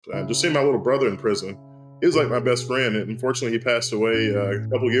Just seeing my little brother in prison, he was like my best friend. And unfortunately, he passed away a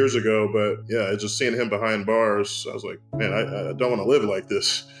couple years ago. But yeah, just seeing him behind bars, I was like, man, I don't want to live like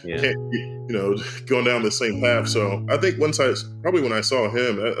this. Yeah. Can't keep, going down the same path. So I think probably when I saw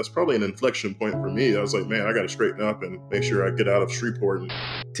him, that's probably an inflection point for me. I was like, man, I got to straighten up and make sure I get out of Shreveport.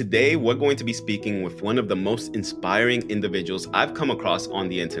 Today, we're going to be speaking with one of the most inspiring individuals I've come across on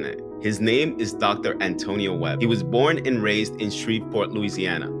the internet. His name is Dr. Antonio Webb. He was born and raised in Shreveport,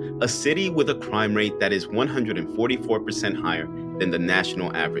 Louisiana, a city with a crime rate that is 144% higher than the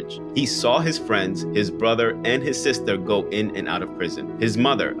national average. He saw his friends, his brother, and his sister go in and out of prison. His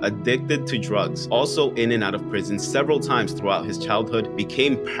mother, addicted to drugs, also in and out of prison several times throughout his childhood,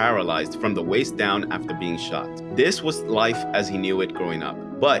 became paralyzed from the waist down after being shot. This was life as he knew it growing up.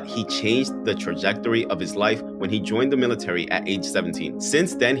 But he changed the trajectory of his life when he joined the military at age 17.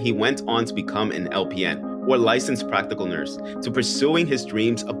 Since then, he went on to become an LPN, or licensed practical nurse, to pursuing his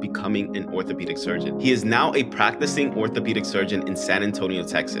dreams of becoming an orthopedic surgeon. He is now a practicing orthopedic surgeon in San Antonio,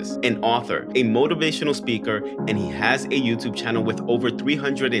 Texas, an author, a motivational speaker, and he has a YouTube channel with over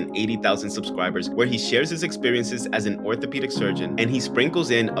 380,000 subscribers where he shares his experiences as an orthopedic surgeon, and he sprinkles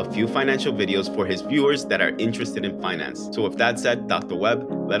in a few financial videos for his viewers that are interested in finance. So with that said, Dr. Webb,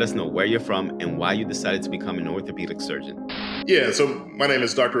 let us know where you're from and why you decided to become an orthopedic surgeon. Yeah, so my name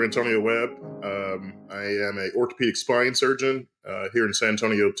is Dr. Antonio Webb. I am an orthopedic spine surgeon here in San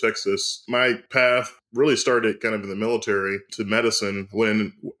Antonio, Texas. My path really started kind of in the military to medicine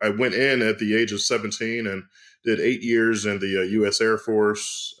when I went in at the age of 17 and did 8 years in the U.S. Air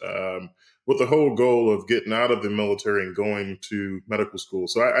Force with the whole goal of getting out of the military and going to medical school.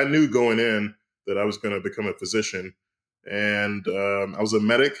 So I knew going in that I was going to become a physician. And I was a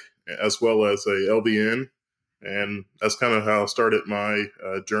medic as well as a LVN. And that's kind of how I started my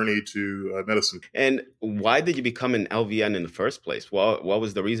journey to medicine. And why did you become an LVN in the first place? What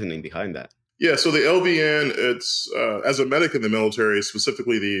was the reasoning behind that? Yeah, so the LVN, it's as a medic in the military,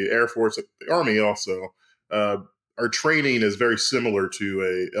 specifically the Air Force, the Army also, our training is very similar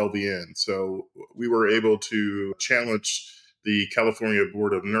to a LVN. So we were able to challenge the California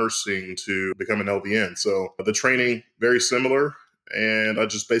Board of Nursing to become an LVN. So the training, very similar. And I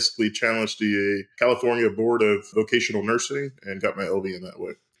just basically challenged the California Board of Vocational Nursing and got my LVN that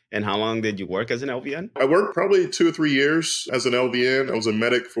way. And how long did you work as an LVN? I worked probably 2 or 3 years as an LVN. I was a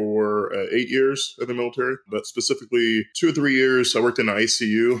medic for 8 years in the military, but specifically 2 or 3 years I worked in the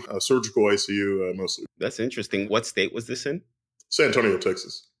ICU, surgical ICU mostly. That's interesting. What state was this in? San Antonio,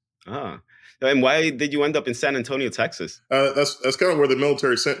 Texas. Ah. And why did you end up in San Antonio, Texas? That's kind of where the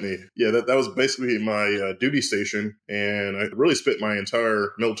military sent me. Yeah, that was basically my duty station. And I really spent my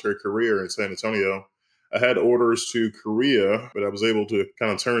entire military career in San Antonio. I had orders to Korea, but I was able to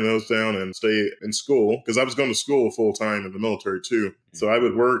kind of turn those down and stay in school because I was going to school full time in the military too. So I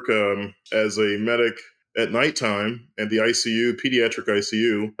would work as a medic at nighttime at the ICU, pediatric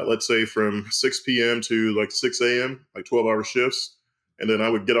ICU, let's say from 6 p.m. to like 6 a.m., like 12-hour shifts. And then I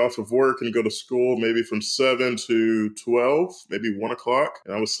would get off of work and go to school maybe from 7 to 12, maybe 1 o'clock.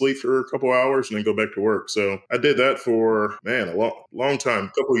 And I would sleep for a couple hours and then go back to work. So I did that for, a long time,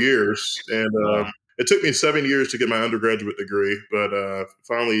 a couple years. And it took me 7 years to get my undergraduate degree, but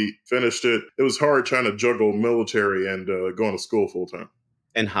finally finished it. It was hard trying to juggle military and going to school full time.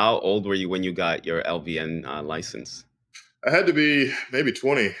 And how old were you when you got your LVN license? I had to be maybe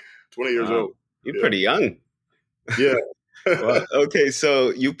 20 years old. You're pretty young. Yeah. Well, okay, so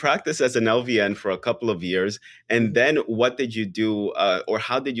you practiced as an LVN for a couple of years, and then what did you do, or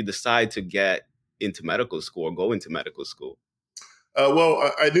how did you decide to get into medical school or go into medical school?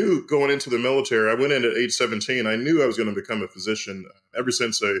 Well, I knew going into the military, I went in at age 17. I knew I was going to become a physician ever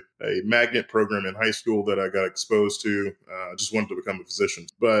since a magnet program in high school that I got exposed to. I just wanted to become a physician.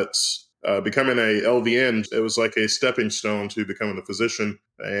 But becoming a LVN, it was like a stepping stone to becoming a physician.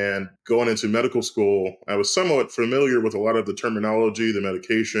 And going into medical school, I was somewhat familiar with a lot of the terminology, the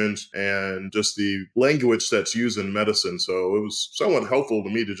medications, and just the language that's used in medicine. So it was somewhat helpful to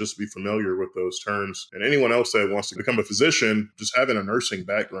me to just be familiar with those terms. And anyone else that wants to become a physician, just having a nursing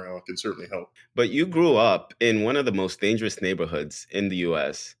background can certainly help. But you grew up in one of the most dangerous neighborhoods in the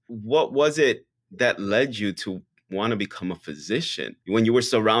U.S. What was it that led you to want to become a physician when you were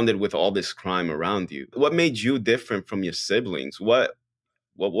surrounded with all this crime around you? What made you different from your siblings? What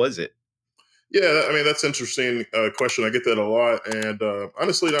was it? Yeah, I mean, that's an interesting question. I get that a lot. And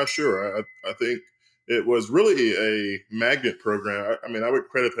honestly, not sure. I think it was really a magnet program. I mean, I would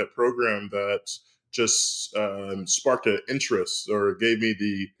credit that program that just sparked an interest or gave me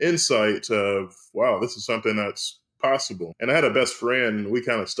the insight of, wow, this is something that's possible. And I had a best friend, we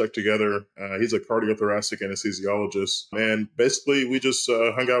kind of stuck together. He's a cardiothoracic anesthesiologist. And basically, we just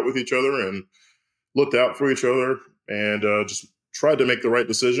hung out with each other and looked out for each other and just tried to make the right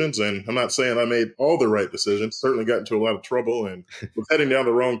decisions. And I'm not saying I made all the right decisions, certainly got into a lot of trouble and was heading down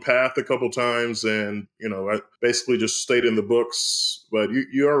the wrong path a couple times. And, I basically just stayed in the books. But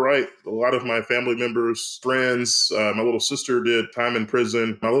you are right. A lot of my family members, friends, my little sister did time in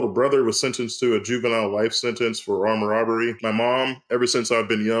prison. My little brother was sentenced to a juvenile life sentence for armed robbery. My mom, ever since I've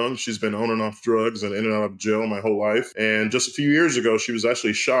been young, she's been on and off drugs and in and out of jail my whole life. And just a few years ago, she was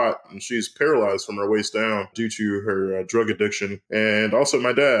actually shot and she's paralyzed from her waist down due to her drug addiction. And also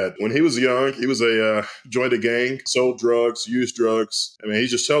my dad, when he was young, he was joined a gang, sold drugs, used drugs. I mean, he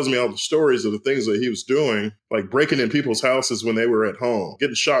just tells me all the stories of the things that he was doing, like breaking in people's houses when they were at home,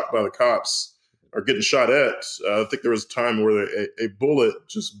 getting shot by the cops or getting shot at. I think there was a time where a bullet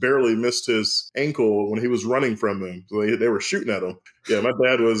just barely missed his ankle when he was running from them. So they were shooting at him. Yeah, my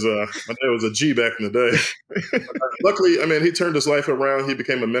dad was a G back in the day. Luckily, I mean, he turned his life around. He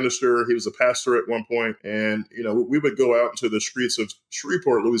became a minister. He was a pastor at one point. And, we would go out into the streets of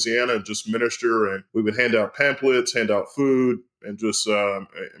Shreveport, Louisiana, and just minister. And we would hand out pamphlets, hand out food. And just,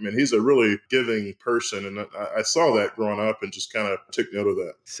 he's a really giving person. And I saw that growing up and just kind of took note of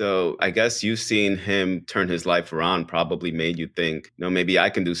that. So I guess you've seen him turn his life around probably made you think, maybe I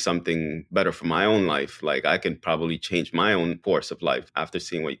can do something better for my own life. Like I can probably change my own course of life after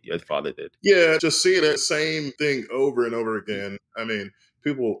seeing what your father did. Yeah, just seeing that same thing over and over again. I mean,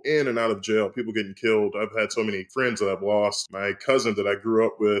 people in and out of jail, people getting killed. I've had so many friends that I've lost. My cousin that I grew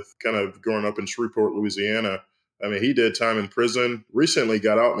up with, kind of growing up in Shreveport, Louisiana, I mean, he did time in prison, recently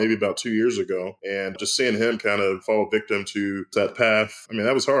got out maybe about 2 years ago. And just seeing him kind of fall victim to that path, I mean,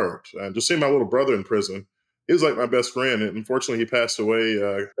 that was hard. Just seeing my little brother in prison, he was like my best friend. And unfortunately, he passed away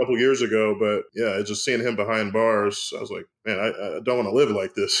a couple years ago. But yeah, just seeing him behind bars, I was like, man, I don't want to live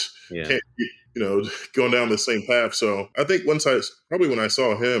like this. Yeah. Can't keep, going down the same path. So I think when I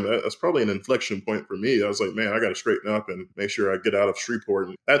saw him, that's probably an inflection point for me. I was like, man, I got to straighten up and make sure I get out of Shreveport.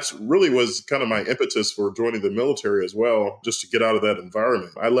 And that's really was kind of my impetus for joining the military as well, just to get out of that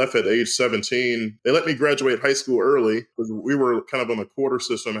environment. I left at age 17. They let me graduate high school early because we were kind of on the quarter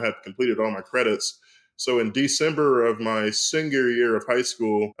system. I had completed all my credits. So in December of my senior year of high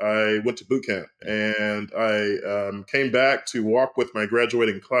school, I went to boot camp and I came back to walk with my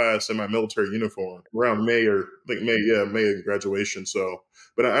graduating class in my military uniform around May of graduation. So,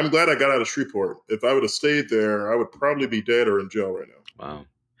 but I'm glad I got out of Shreveport. If I would have stayed there, I would probably be dead or in jail right now. Wow.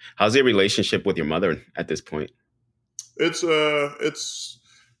 How's your relationship with your mother at this point? It's good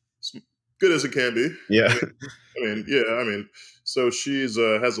as it can be. Yeah. So she's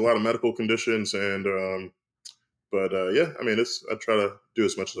has a lot of medical conditions, and I try to do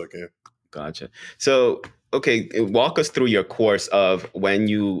as much as I can. Gotcha. So, okay, walk us through your course of when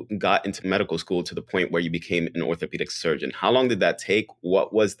you got into medical school to the point where you became an orthopedic surgeon. How long did that take?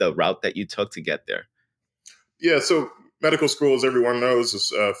 What was the route that you took to get there? Yeah, so medical school, as everyone knows,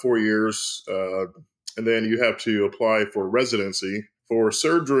 is 4 years, and then you have to apply for residency. For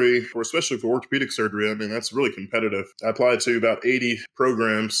surgery, especially for orthopedic surgery, I mean, that's really competitive. I applied to about 80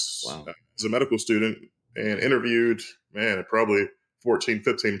 programs. Wow. As a medical student and interviewed, probably 14,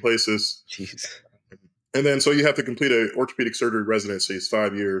 15 places. Jeez. And then, so you have to complete an orthopedic surgery residency. It's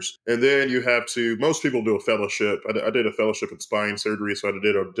 5 years. And then you have to, most people do a fellowship. I did a fellowship in spine surgery, so I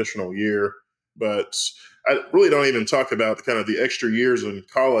did an additional year. But I really don't even talk about kind of the extra years in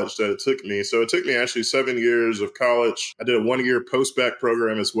college that it took me. So it took me actually 7 years of college. I did a 1 year post-bac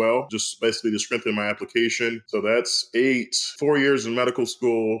program as well, just basically to strengthen my application. So that's 8, 4 years in medical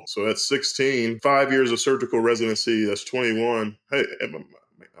school. So that's 16, 5 years of surgical residency. That's 21. Hey, I'm a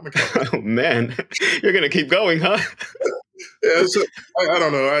oh, man, you're going to keep going, huh? Yeah, so, I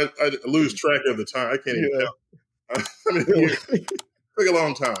don't know. I lose track of the time. I can't even count. It took a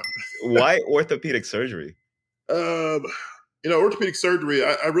long time. Why orthopedic surgery? Orthopedic surgery,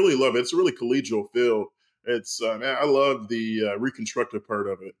 I really love it. It's a really collegial field. It's, I love the reconstructive part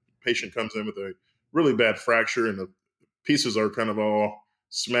of it. Patient comes in with a really bad fracture and the pieces are kind of all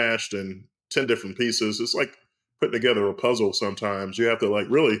smashed in 10 different pieces. It's like putting together a puzzle sometimes. You have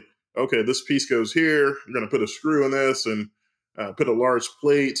to okay, this piece goes here. You're going to put a screw in this and put a large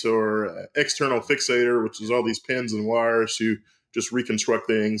plate or external fixator, which is all these pins and wires to just reconstruct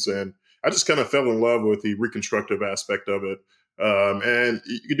things. And I just kind of fell in love with the reconstructive aspect of it. And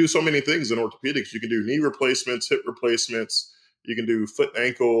you can do so many things in orthopedics. You can do knee replacements, hip replacements. You can do foot and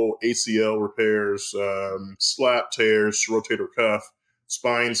ankle, ACL repairs, slap tears, rotator cuff,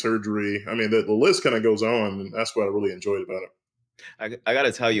 spine surgery. I mean, the list kind of goes on, and that's what I really enjoyed about it. I got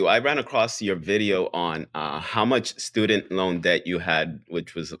to tell you, I ran across your video on how much student loan debt you had,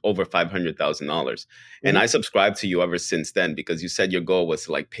 which was over $500,000. And Mhm. I subscribed to you ever since then because you said your goal was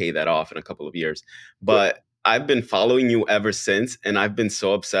to like pay that off in a couple of years. Right. But I've been following you ever since, and I've been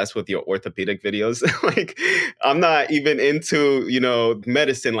so obsessed with your orthopedic videos. Like, I'm not even into,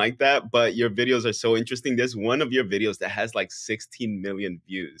 medicine like that, but your videos are so interesting. There's one of your videos that has like 16 million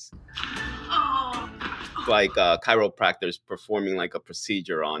views, like chiropractors performing like a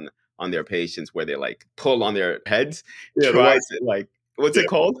procedure on their patients where they like pull on their heads, Yeah, the try Y. to like, what's Yeah, it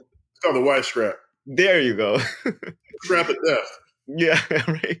called? it's called the Y strap. There you go. Strap at death. Yeah,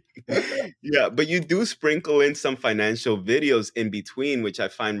 right. Yeah, but you do sprinkle in some financial videos in between, which I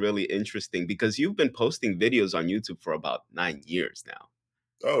find really interesting because you've been posting videos on YouTube for about 9 years now,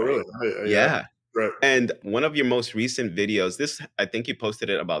 Oh, right? really? Yeah. Yeah. Right. And one of your most recent videos, this I think you posted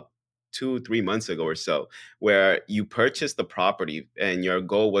it about 2, 3 months ago or so, where you purchased the property and your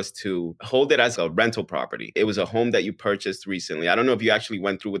goal was to hold it as a rental property. It was a home that you purchased recently. I don't know if you actually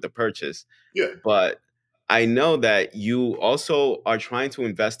went through with the purchase, Yeah. but I know that you also are trying to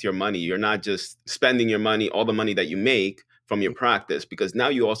invest your money. You're not just spending your money, all the money that you make from your practice, because now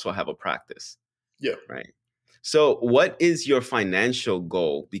you also have a practice, Yeah. right? So, what is your financial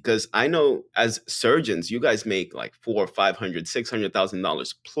goal? Because I know as surgeons, you guys make like four, 500,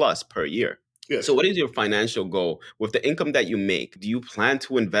 $600,000 plus per year. Yes. So, what is your financial goal with the income that you make? Do you plan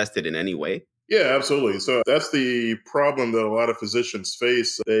to invest it in any way? Yeah, absolutely. So that's the problem that a lot of physicians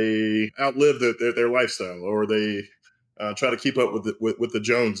face. They outlive their lifestyle, or they try to keep up with with the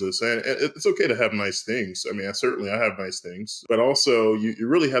Joneses. And it's okay to have nice things. I mean, I have nice things, but also you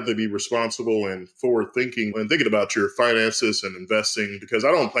really have to be responsible and forward thinking when thinking about your finances and investing. Because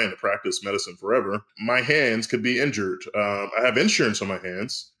I don't plan to practice medicine forever. My hands could be injured. I have insurance on my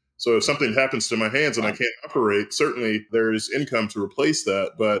hands. So if something happens to my hands and I Wow. can't operate, certainly there's income to replace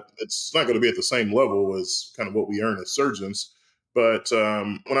that, but it's not going to be at the same level as kind of what we earn as surgeons. But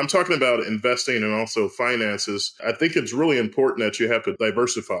when I'm talking about investing and also finances, I think it's really important that you have to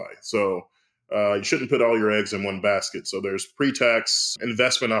diversify. So you shouldn't put all your eggs in one basket. So there's pre-tax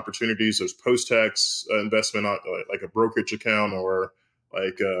investment opportunities, there's post-tax investment, like a brokerage account or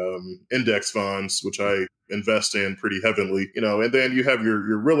like index funds, which I invest in pretty heavily, and then you have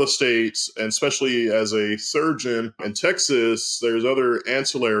your real estate, and especially as a surgeon in Texas, there's other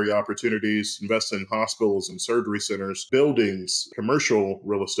ancillary opportunities, invest in hospitals and surgery centers, buildings, commercial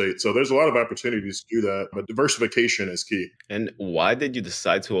real estate. So there's a lot of opportunities to do that, but diversification is key. And why did you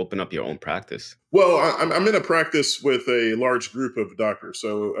decide to open up your own practice? Well, I'm in a practice with a large group of doctors,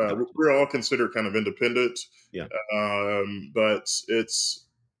 so Gotcha. we're all considered kind of independent. Yeah. But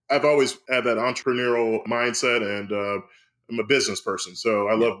I've always had that entrepreneurial mindset, and I'm a business person, so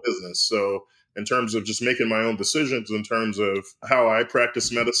I Yeah. love business. So in terms of just making my own decisions, in terms of how I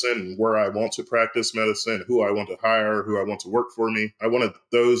practice medicine and where I want to practice medicine, who I want to hire, who I want to work for me, I wanted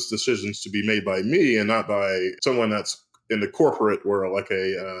those decisions to be made by me and not by someone that's in the corporate world, like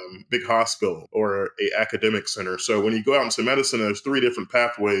a big hospital or a academic center. So when you go out into medicine, there's three different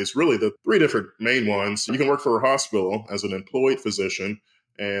pathways, really the three different main ones. You can work for a hospital as an employed physician,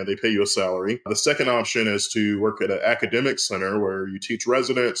 and they pay you a salary. The second option is to work at an academic center where you teach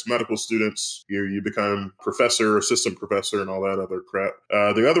residents, medical students, you become professor, assistant professor, and all that other crap.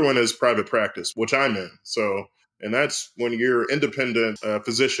 The other one is private practice, which I'm in. And that's when you're independent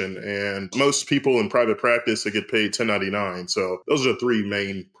physician. And most people in private practice, they get paid 1099. So those are the three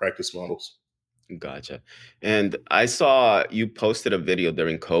main practice models. Gotcha. And I saw you posted a video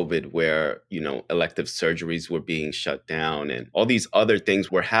during COVID where, elective surgeries were being shut down and all these other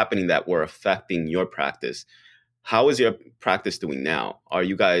things were happening that were affecting your practice. How is your practice doing now? Are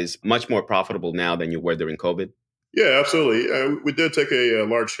you guys much more profitable now than you were during COVID? Yeah, absolutely. We did take a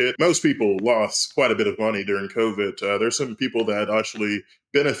large hit. Most people lost quite a bit of money during COVID. There's some people that actually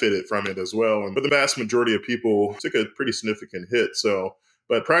benefited from it as well, but the vast majority of people took a pretty significant hit. So,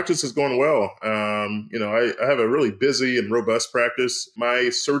 but practice is going well. I have a really busy and robust practice. My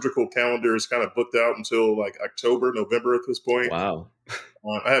surgical calendar is kind of booked out until like October, November at this point. Wow.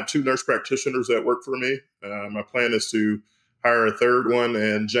 I have two nurse practitioners that work for me. My plan is to hire a third one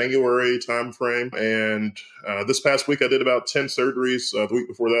in January timeframe. And this past week, I did about 10 surgeries. The week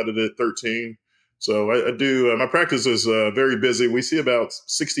before that, I did 13. So I do. My practice is very busy. We see about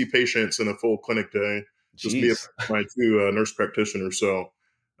 60 patients in a full clinic day. Just me and Jeez. my two nurse practitioners. So,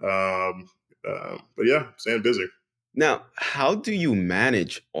 but yeah, staying busy. Now, how do you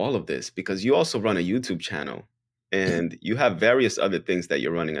manage all of this? Because you also run a YouTube channel and you have various other things that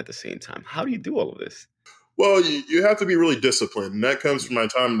you're running at the same time. How do you do all of this? Well, you have to be really disciplined. And that comes from my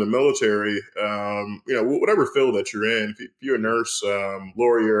time in the military. Whatever field that you're in, if you're a nurse,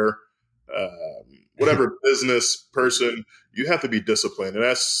 lawyer, whatever business person, you have to be disciplined. And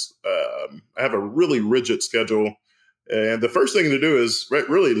I have a really rigid schedule. And the first thing to do is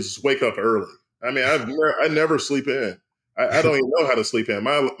really to just wake up early. I mean, I never sleep in. I don't even know how to sleep in.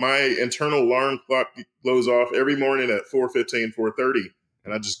 My internal alarm clock goes off every morning at 4:15, 4:30,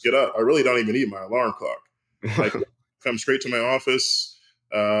 and I just get up. I really don't even need my alarm clock. I come straight to my office.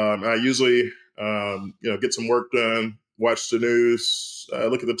 I usually, get some work done, watch the news,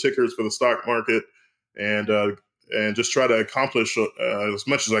 look at the tickers for the stock market, and just try to accomplish as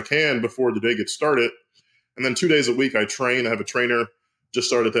much as I can before the day gets started. And then 2 days a week, I train. I have a trainer. Just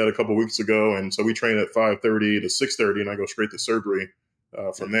started that a couple of weeks ago, and so we train at 5:30 to 6:30, and I go straight to surgery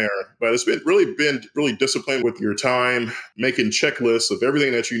from there. But it's been really disciplined with your time, making checklists of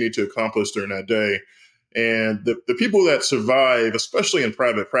everything that you need to accomplish during that day. And the people that survive, especially in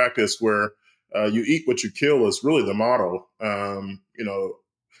private practice, where you eat what you kill, is really the model.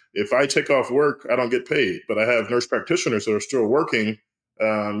 If I take off work, I don't get paid, but I have nurse practitioners that are still working,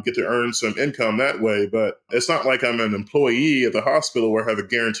 get to earn some income that way. But it's not like I'm an employee at the hospital where I have a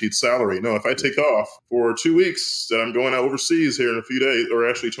guaranteed salary. No, if I take off for 2 weeks, that I'm going out overseas here in a few days, or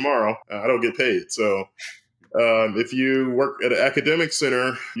actually tomorrow, I don't get paid. So if you work at an academic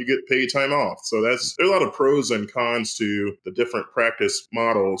center, you get paid time off. So there's a lot of pros and cons to the different practice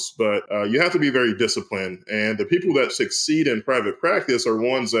models, but you have to be very disciplined. And the people that succeed in private practice are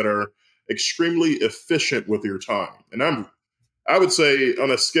ones that are extremely efficient with your time. And I would say on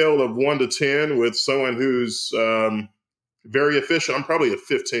a scale of 1 to 10, with someone who's very efficient, I'm probably a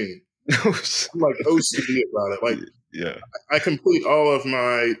 15. I'm like OCD about it. Like, Yeah. I complete all of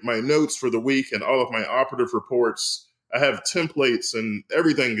my notes for the week and all of my operative reports. I have templates and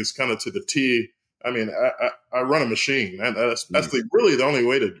everything is kind of to the T. I mean, I run a machine. And that's really the only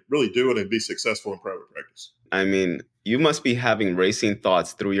way to really do it and be successful in private practice. I mean, you must be having racing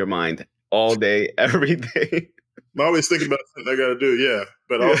thoughts through your mind all day, every day. I'm always thinking about something I got to do. Yeah.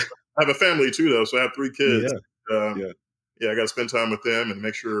 But also, I have a family too, though. So I have 3 kids. I got to spend time with them and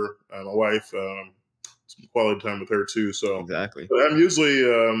make sure my wife, some quality time with her too. So Exactly. but I'm usually,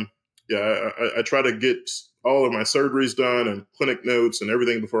 I try to get all of my surgeries done and clinic notes and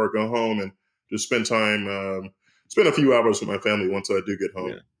everything before I go home, and just spend a few hours with my family once I do get home.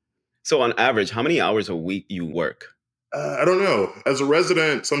 Yeah. So on average, how many hours a week you work? I don't know. As a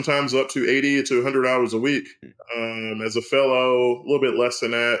resident, sometimes up to 80 to 100 hours a week. As a fellow, a little bit less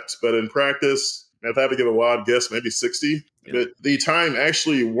than that. But in practice, if I have to give a wild guess, maybe 60. Yeah. But the time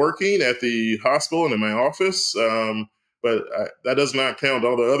actually working at the hospital and in my office, that does not count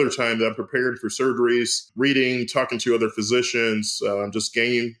all the other time that I'm prepared for surgeries, reading, talking to other physicians, just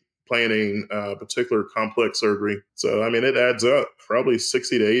game planning particular complex surgery. So, I mean, it adds up probably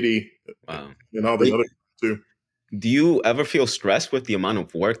 60 to 80. Wow. And all the other too. Do you ever feel stressed with the amount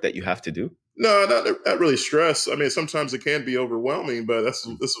of work that you have to do? No, not really stress. I mean, sometimes it can be overwhelming, but this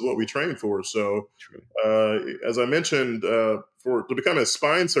is what we train for. So, as I mentioned, to become a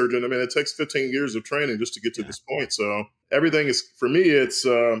spine surgeon, I mean, it takes 15 years of training just to get to this point. So everything is, for me, it's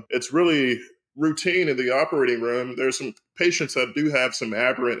really routine in the operating room. There's some patients that do have some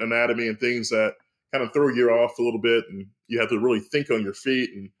aberrant anatomy and things that kind of throw you off a little bit, and you have to really think on your feet.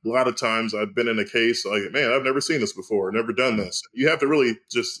 And a lot of times I've been in a case like, man, I've never seen this before, never done this. You have to really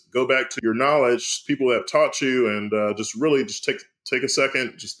just go back to your knowledge, people that have taught you, and just take a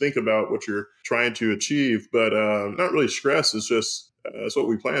second, just think about what you're trying to achieve. But not really stress. It's just that's what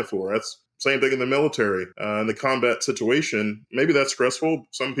we plan for. That's same thing in the military, in the combat situation. Maybe that's stressful.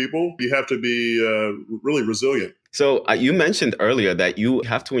 Some people, you have to be really resilient. So you mentioned earlier that you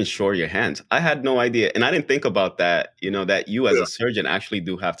have to insure your hands. I had no idea. And I didn't think about that, that you as a surgeon actually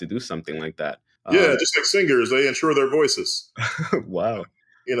do have to do something like that. Yeah, just like singers, they insure their voices. Wow.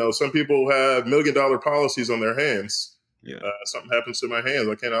 Some people have $1 million policies on their hands. Yeah. Something happens to my hands,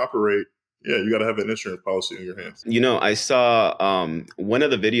 I can't operate. Yeah, you got to have an insurance policy on your hands. I saw one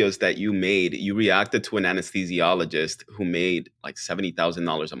of the videos that you made, you reacted to an anesthesiologist who made like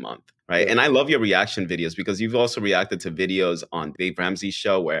 $70,000 a month. Right. Yeah. And I love your reaction videos because you've also reacted to videos on Dave Ramsey's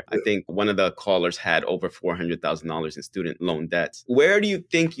show where I think one of the callers had over $400,000 in student loan debts. Where do you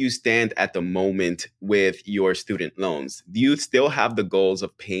think you stand at the moment with your student loans? Do you still have the goals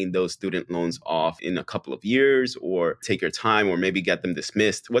of paying those student loans off in a couple of years, or take your time, or maybe get them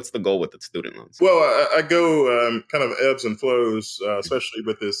dismissed? What's the goal with the student loans? Well, I go kind of ebbs and flows, especially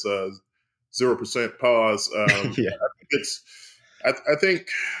with this 0% pause. Yeah. I think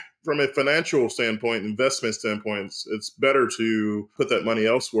from a financial standpoint, investment standpoint, it's better to put that money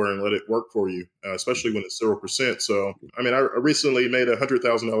elsewhere and let it work for you, especially when it's 0%. So, I mean, I recently made a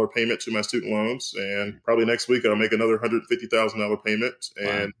 $100,000 payment to my student loans, and probably next week I'll make another $150,000 payment.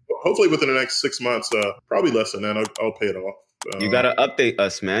 And hopefully within the next 6 months, probably less than that, I'll pay it off. You got to update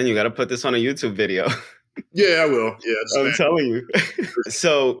us, man. You got to put this on a YouTube video. Yeah, I will. Yeah, I'm telling you.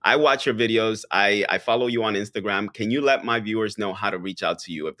 So I watch your videos. I follow you on Instagram. Can you let my viewers know how to reach out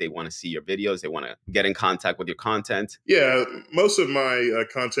to you if they want to see your videos, they want to get in contact with your content? Yeah, most of my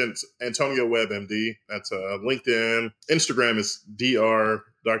content's Antonio Webb MD. That's LinkedIn. Instagram is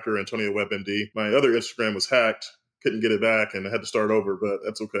Dr. Antonio Webb MD. My other Instagram was hacked. Couldn't get it back and I had to start over, but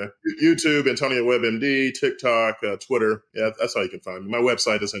that's okay. YouTube, Antonio Webb MD, TikTok, Twitter. Yeah, that's how you can find me. My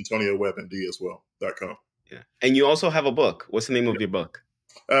website is AntonioWebMD as well.com. Yeah. And you also have a book. What's the name of your book?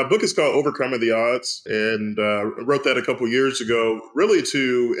 Book is called Overcoming the Odds, and wrote that a couple years ago, really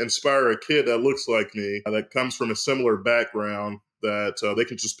to inspire a kid that looks like me, that comes from a similar background, that they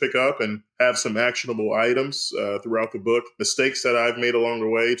can just pick up and have some actionable items throughout the book, mistakes that I've made along the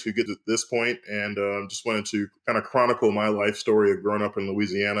way to get to this point, and just wanted to kind of chronicle my life story of growing up in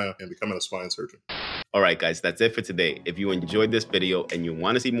Louisiana and becoming a spine surgeon. All right, guys, that's it for today. If you enjoyed this video and you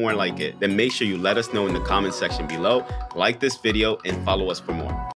want to see more like it, then make sure you let us know in the comment section below, like this video, and follow us for more.